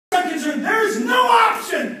option. There is no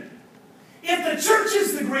option. If the church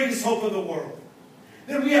is the greatest hope of the world,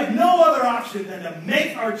 then we have no other option than to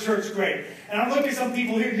make our church great. And I'm looking at some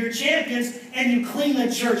people here, you're champions, and you clean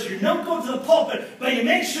the church. You don't go to the pulpit, but you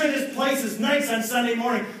make sure this place is nice on Sunday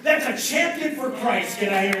morning. That's a champion for Christ.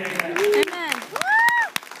 Can I hear an amen? Amen.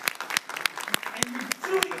 And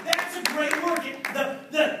you're doing, that's a great work.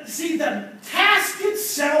 See, the task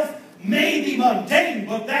itself may be mundane,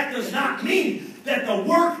 but that does not mean that the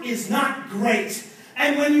work is not great.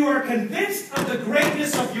 And when you are convinced of the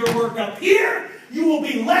greatness of your work up here, you will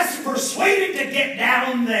be less persuaded to get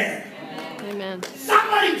down there. Amen.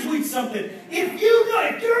 Somebody tweet something. If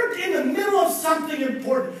you're in the middle of something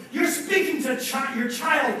important, you're speaking to your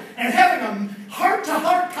child and having a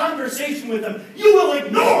heart-to-heart conversation with them, you will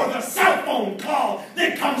ignore the cell phone call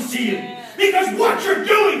that comes to you. Because what you're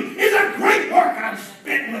doing is a great work. I'm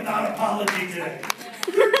spitting without apology today.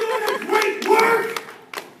 You're doing a great work.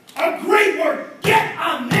 A great work. Get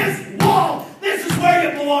on this wall. This is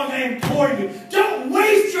where you belong. I implore you. Don't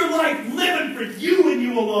waste your life living for you and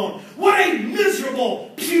you alone. What a miserable,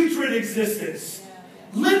 putrid existence.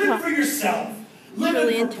 Living for yourself.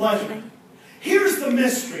 Living for pleasure. Here's the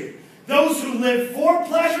mystery. Those who live for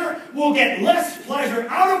pleasure will get less pleasure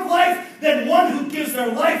out of life than one who gives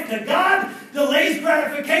their life to God, delays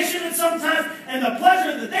gratification at some times, and the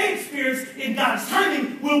pleasure that they experience in God's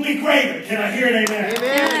timing will be greater. Can I hear an amen?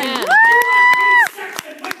 Amen. You want sex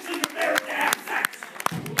and wait till you're married to have sex.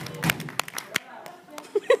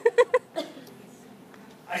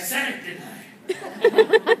 I said it, didn't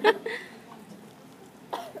I?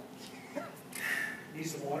 Need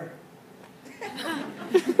some water?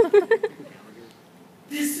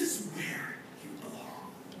 This is where you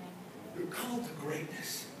belong. You're called to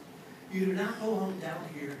greatness. You do not belong down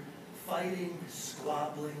here fighting,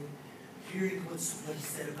 squabbling, hearing what's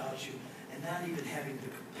said about you, and not even having the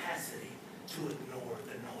capacity to ignore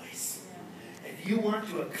the noise. If you want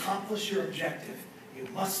to accomplish your objective, you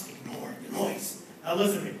must ignore the noise. Now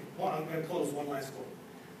listen to me. I'm going to close one last quote.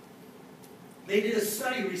 They did a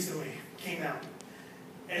study recently, came out,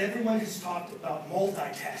 and everyone has talked about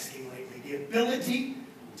multitasking lately, the ability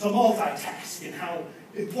to multitask and how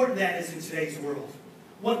important that is in today's world.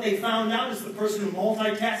 What they found out is the person who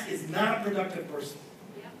multitasks is not a productive person.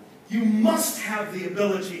 You must have the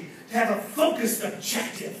ability to have a focused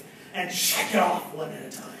objective and check it off one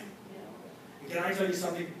at a time. And can I tell you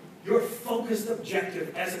something? Your focused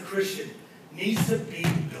objective as a Christian needs to be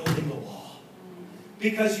building the wall.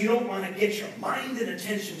 Because you don't want to get your mind and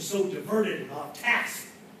attention so diverted and off task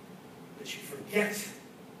that you forget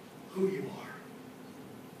who you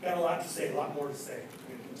are. Got a lot to say, a lot more to say.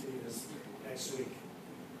 We're going to continue this next week.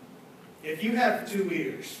 If you have 2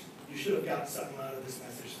 ears, you should have gotten something out of this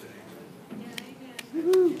message today.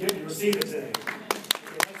 You did, you received it today.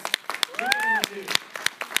 I'm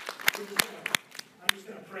just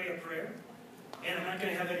going to pray a prayer, and I'm not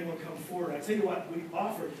going to have anyone come forward. I tell you what, we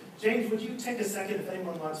offer. James, would you take a second if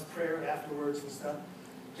anyone wants prayer afterwards and stuff?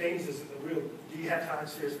 James is a real, do you have time?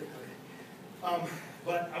 Seriously? Okay.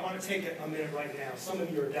 But I want to take a minute right now. Some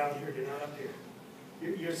of you are down here, you're not up here.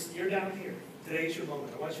 You're down here. Today's your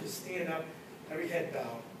moment. I want you to stand up, every head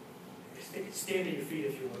bowed. Stand to your feet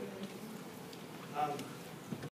if you would.